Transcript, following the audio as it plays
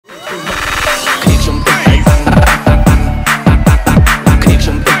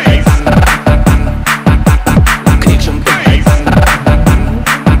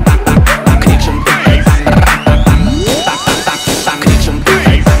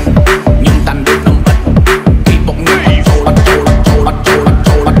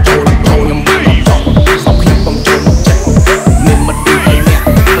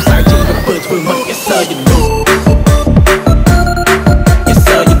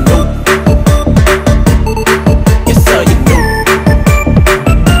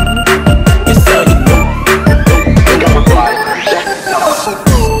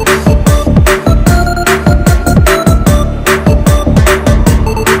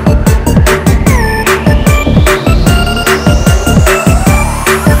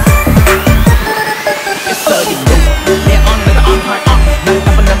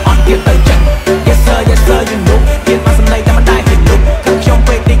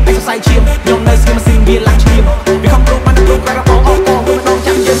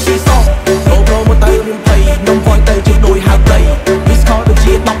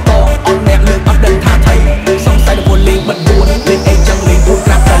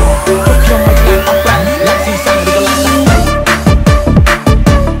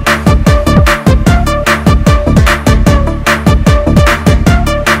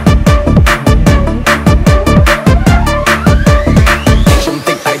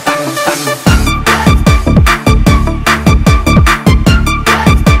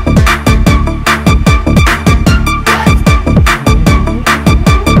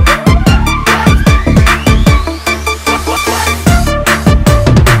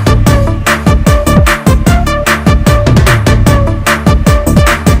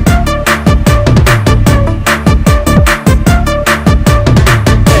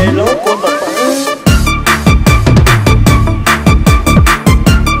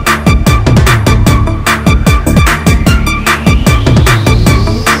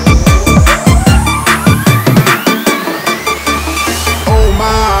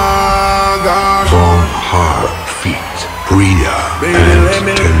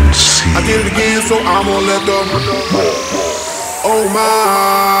get it again, so I'm gonna let them. Oh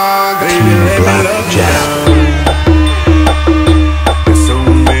my, baby, let me love you down. There's so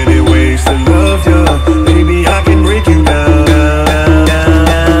many ways to love you, baby, I can break you down.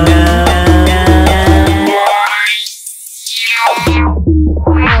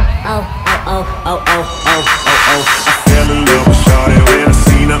 I fell in love with Shawty when I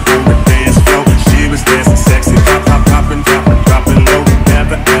seen her on the dance floor. She was dancing sexy, popping, dropping low.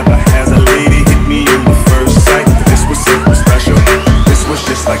 Never ever has a lady hit me in the first sight. This was something special. This was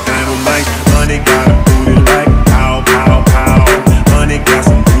just like dynamite. Honey got a booty like pow, pow, pow. Honey got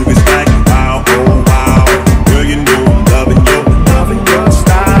some boobies like wow, oh wow. Girl, you know I'm loving your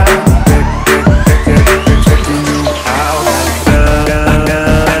style. Checking you out.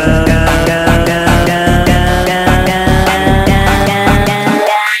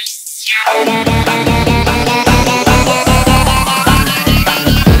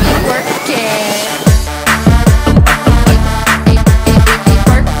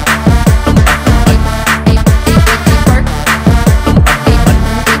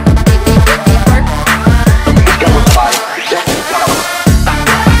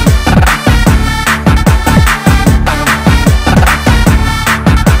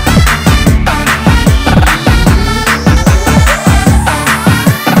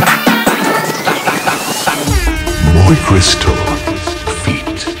 Crystal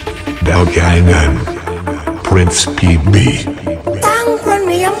Feet Dalgangan Prince PB តាំងព្រ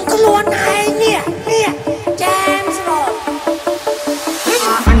នាមខ្លួនឯងនេះចាមស្រួល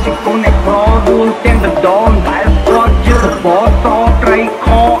អញជាកូនអ្នកប្រដួលទាំងដដមដែលប្រត់ជារបបតត្រីខ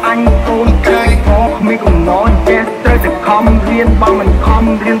អញកូនកាយខគ្មានកំណត់ចេះត្រូវតែខំរៀនបើមិនខំ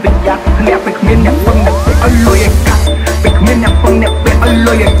រៀនប្រយ័ត្នធ្លាក់ពេលគ្មានអ្នកពឹងអ្នកពេលឲ្យលុយឲ្យកាត់ពេលគ្មានអ្នកពឹងអ្នកពេលឲ្យ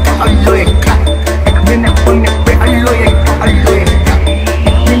លុយឲ្យកាត់ឲ្យលុយឲ្យកាត់ពេលគ្មានអ្នកពឹងអ្នកពេលឲ្យលុយឲ្យកាត់ឲ្យលុយឲ្យកាត់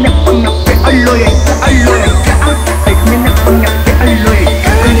មានអ្នកពឹងអ្នកពេលឲ្យលុយឲ្យកាត់ឲ្យលុយឲ្យកាត់ពេលគ្មានអ្នកពឹងអ្នកពេលឲ្យលុយឲ្យ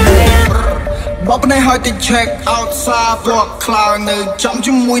កាត់បបនេះឲ្យទៅ check outside ព្រោះខ្លោនៅចំ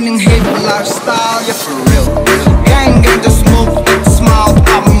ជាមួយនឹង hip lifestyle yeah for real gang the smoke smile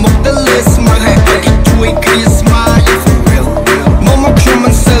អមមុខទៅលើស្មើឲ្យគេជួយគ្រា smile yeah for real មកខ្ញុំមិ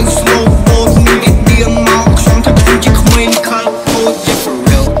នសើ slow pose មានគេទៀងមកខ្ញុំថាខ្ញុំជាក្មេងខល pose yeah for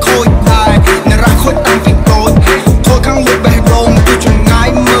real ខូចដែរនៅរះខូចតាំងពីកូនខូចខាងលើបេះដូងទៅចង្ងាយ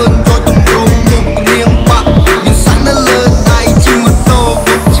មើលទៅទម្រង់មុខនាងបាក់មានសាក់នៅលើដៃជាម៉ូតូ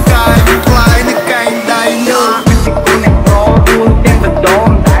វិចឆ្កាយផ្លាយនៅកែងដៃនៅពីកូនអ្នកប្រដួលទាំងដដម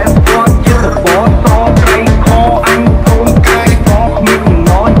ដែលប្រត់ជារបបតត្រីខអញកូនកាយខគ្មានកំណ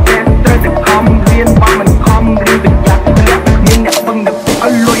ត់ចេះត្រូវតែខំរៀនបើមិនខំរៀនប្រយ័ត្នធ្លាក់គ្មានអ្នកពឹងអ្នកពេលឲ្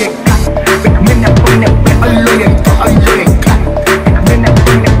យលុយឲ្យកាត់ពេលគ្មានអ្នកពឹងអ្នកពេលឲ្យលុយឲ្យកាត់ឲ្យលុយឲ្យកាត់គ្មានអ្នកពឹង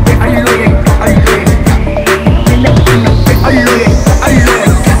អ្នកពេលឲ្យលុយឲ្យកាត់ឲ្យលុយឲ្យកាត់មានអ្នកពឹងអ្នកពេលឲ្យលុយឲ្យកាត់ឲ្យលុយ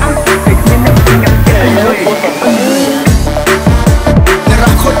ឲ្យកាត់ពេលគ្មានអ្នកពឹងអ្នកពេលឲ្យលុយឲ្យកាត់រ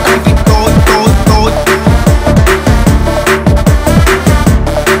កខូចតាំងពីតូចរកខូច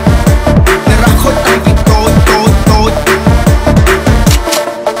តាំងពីតូចរកខូចតាំងពីតូច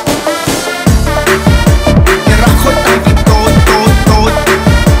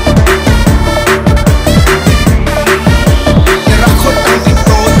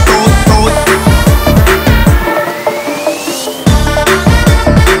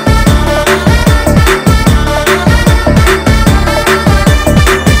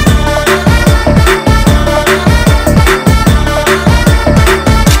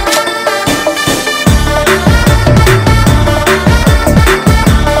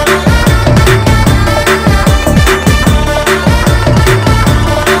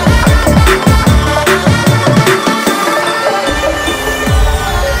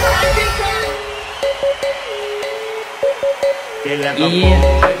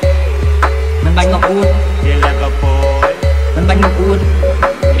มันបាញ់មកអួតมันបាញ់មកអួត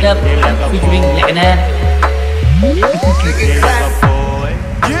ដើប featuring លក្ខណៈ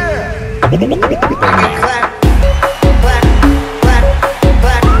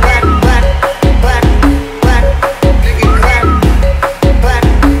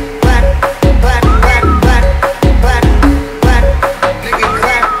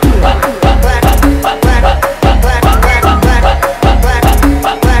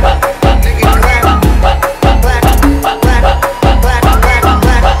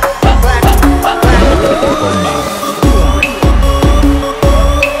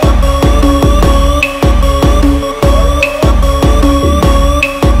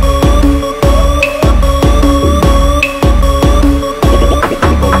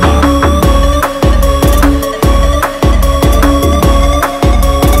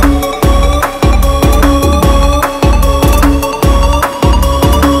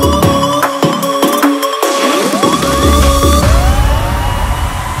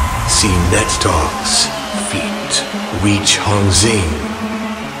reach Hong Zing.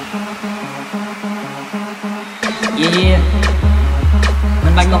 Yeah.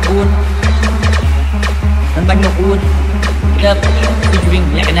 Mình bánh ngọc uôn. Mình bánh ngọc uôn. Club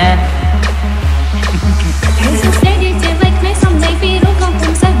featuring Nhạc Nam.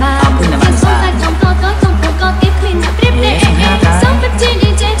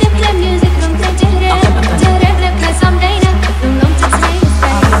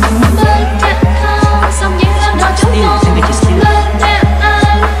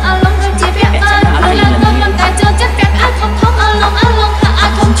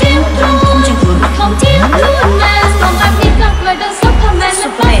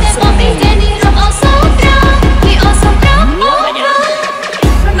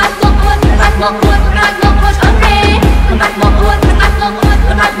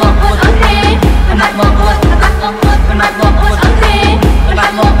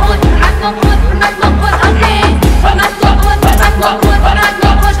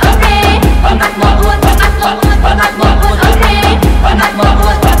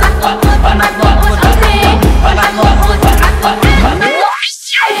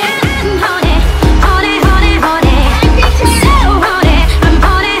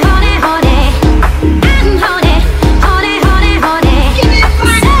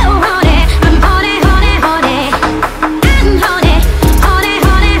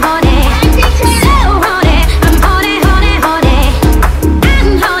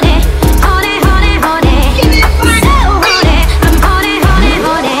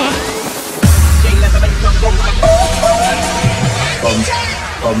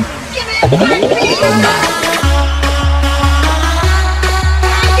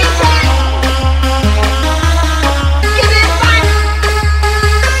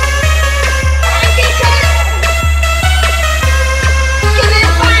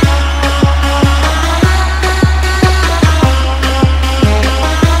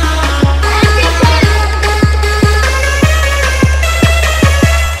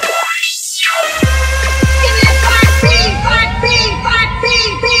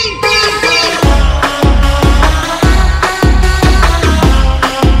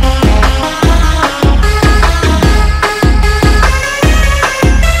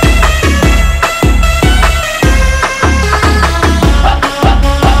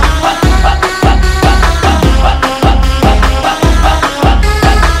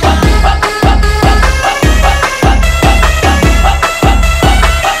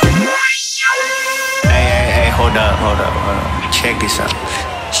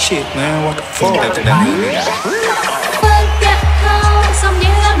 Shit man, what the fuck?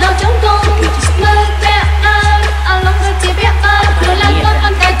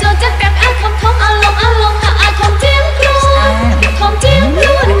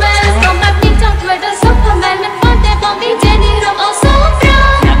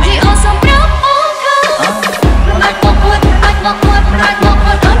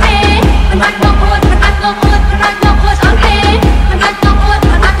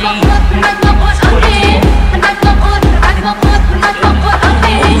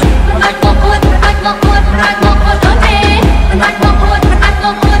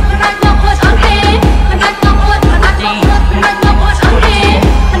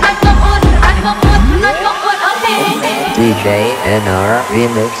 DJ NR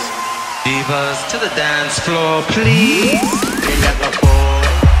Remix. Divas to the dance floor, please.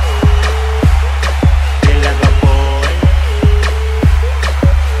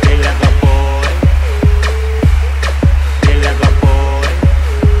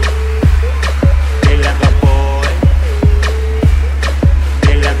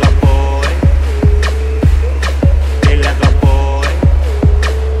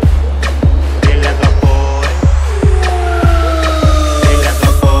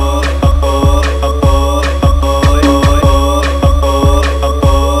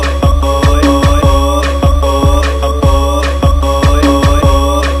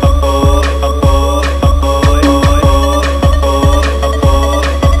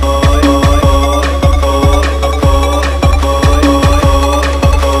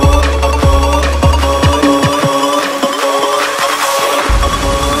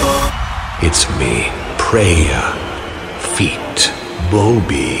 It's me, Prayer, feet,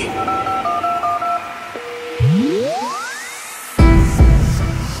 Bobby.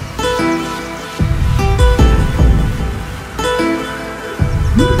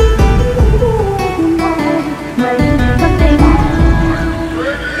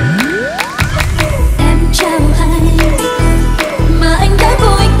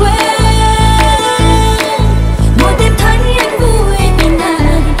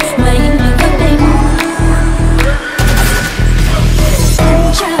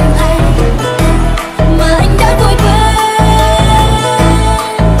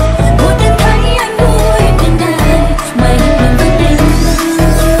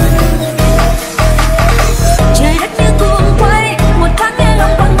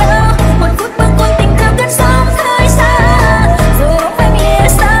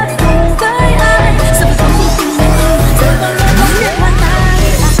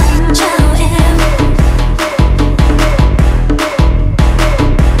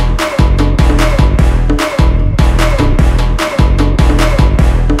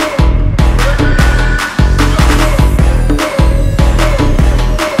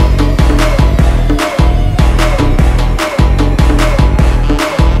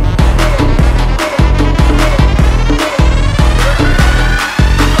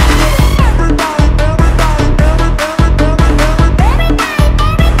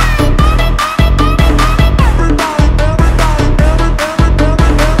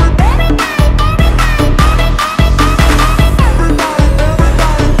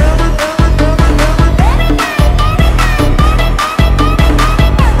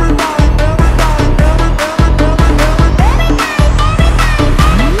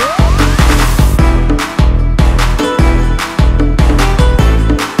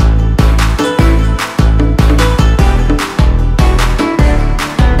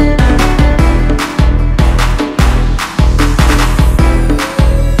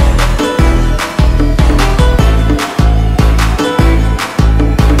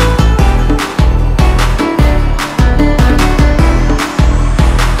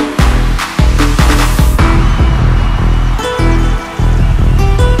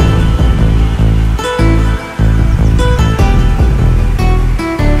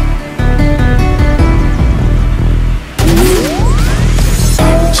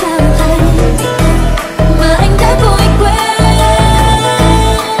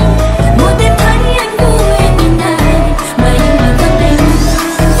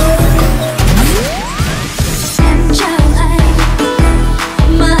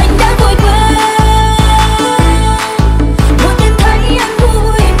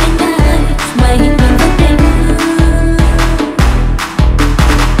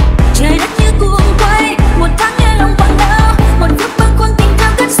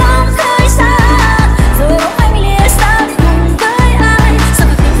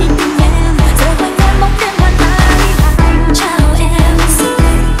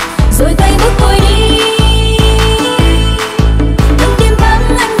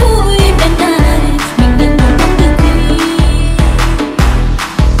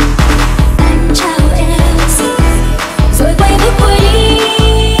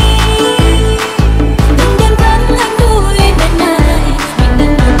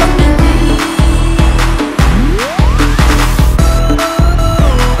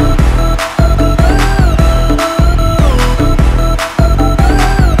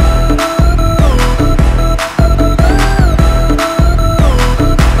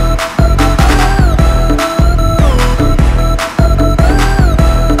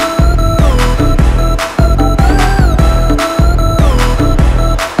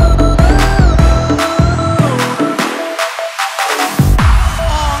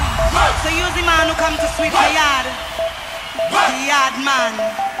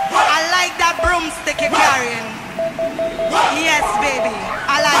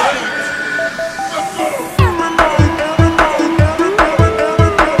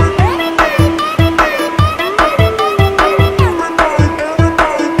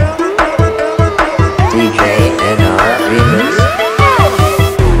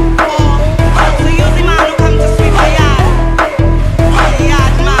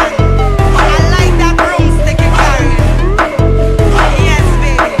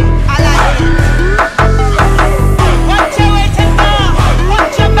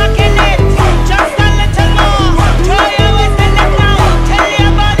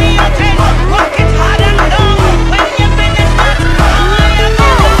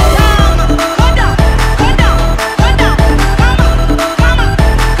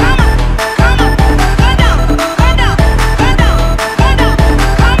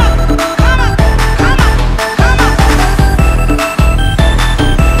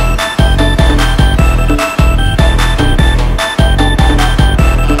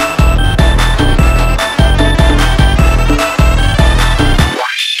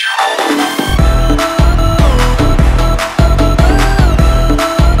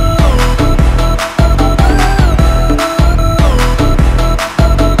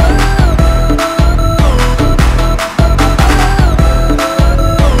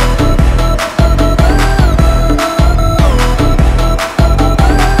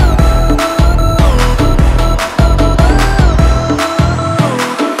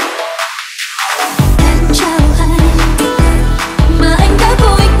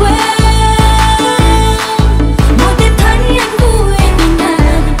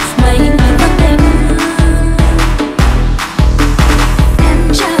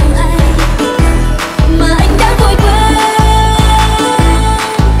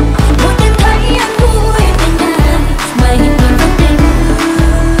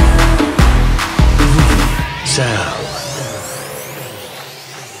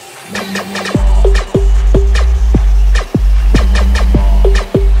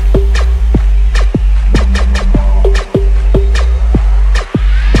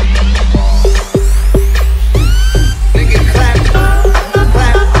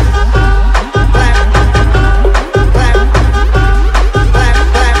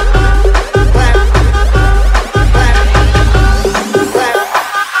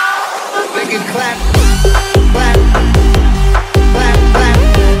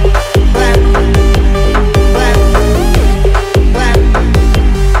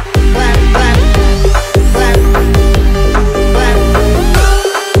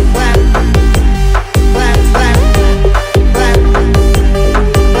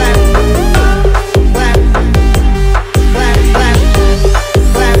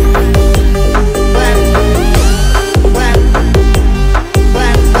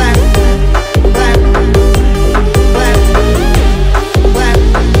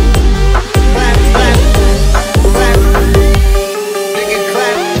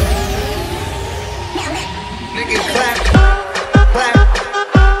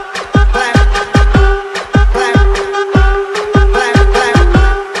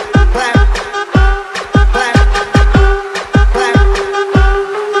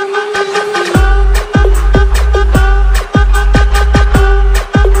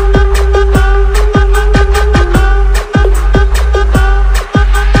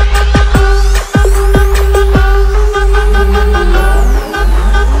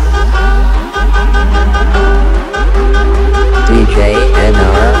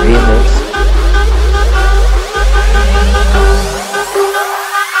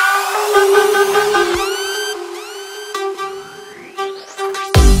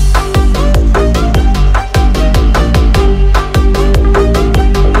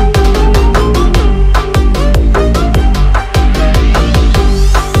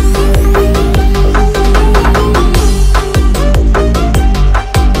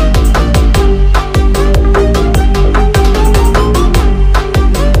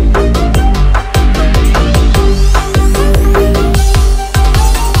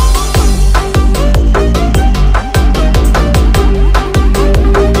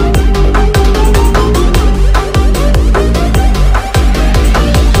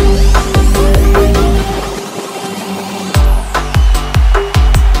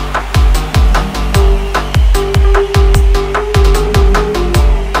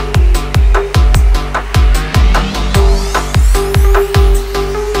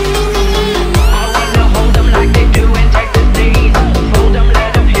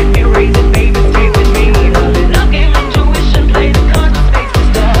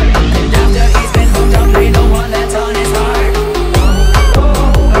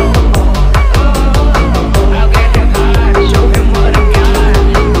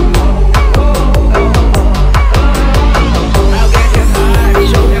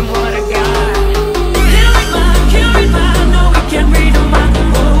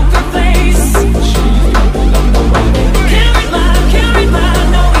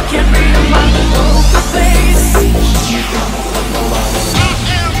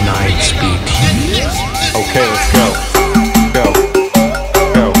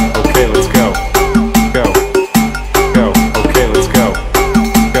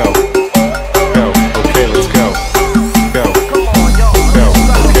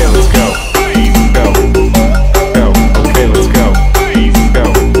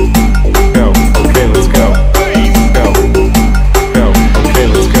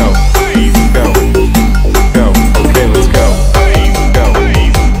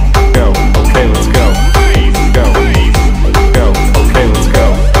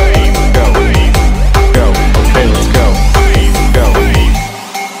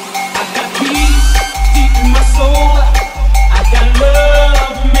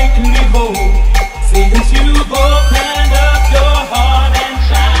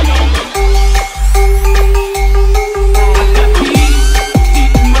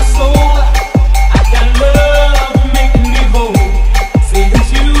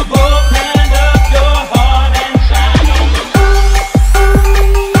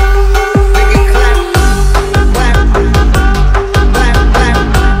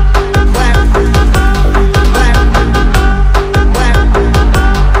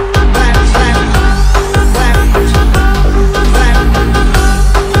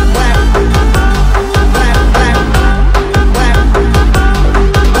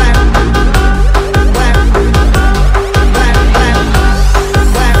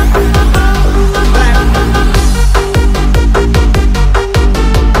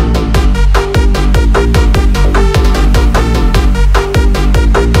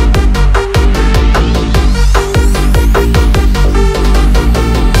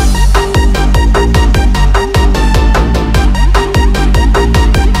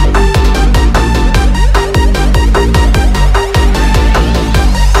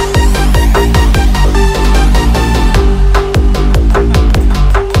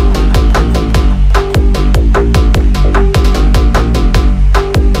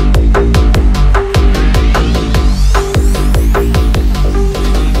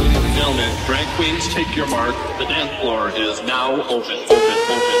 take your mark. The dance floor is now open, open, open,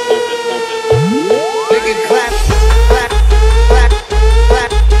 open, open. Make it clap, clap, clap, clap,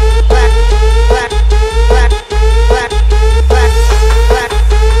 clap, clap, clap, clap, clap, clap, clap,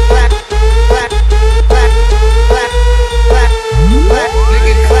 clap, clap, clap, clap, clap. Make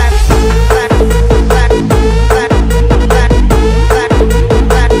it clap, clap, clap, clap, clap, clap, clap,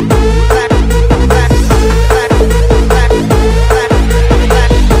 clap, clap, clap, clap, clap, clap,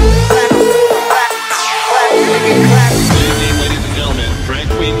 clap, make it clap. Good evening, ladies and gentlemen. Drag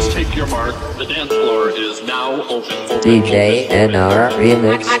queens, take your mark. The dance floor is now open, open. DJ NR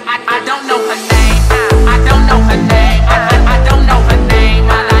Remix. I don't know her name. I don't know her name. I don't know her name.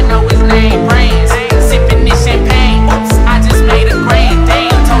 All I know is name brands. Sipping this champagne. Oops, I just made a grand dame.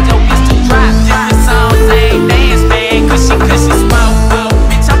 Told your bitch to drop different songs. Ain't dance, man. Cushy, cushy smoke.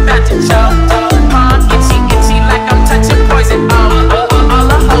 Bitch, I'm about to choke. Palm itchy, itchy like I'm touching poison. All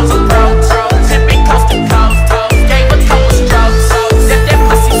the hoes are broke. Tipping coast to coast. Gave a couple strokes. Set that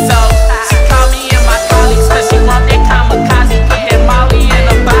pussy so. She called me in my colleagues cause she want that kamikaze. Put that molly in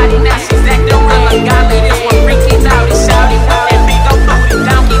her body. Now she's acting real ungodly. This one freaking out. It's shouty with that big old booty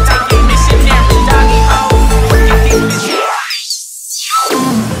donkey. Taking missionary doggy home. Look at these bitches.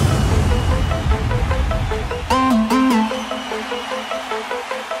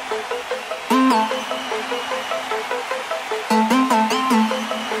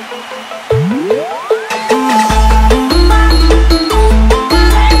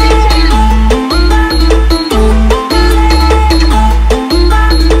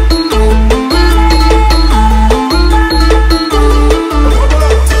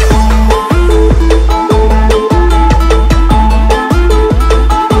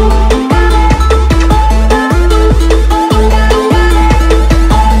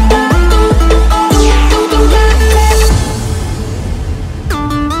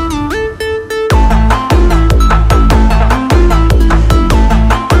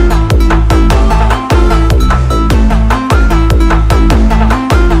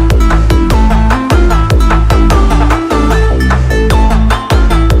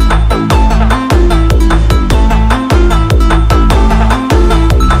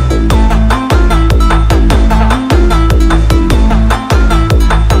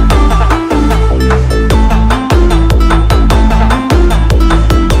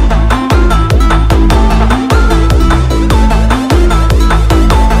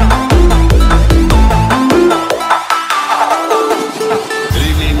 Good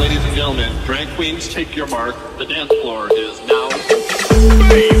evening, ladies and gentlemen. Drag queens, take your mark. The dance floor is now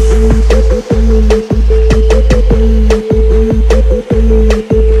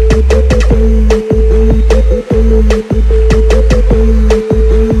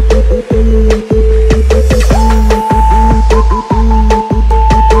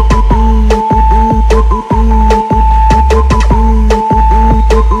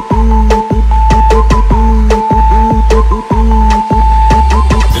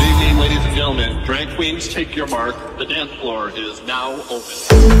Good evening, ladies and gentlemen. Drag queens, take your mark. The dance floor is now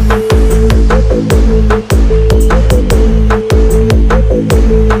open.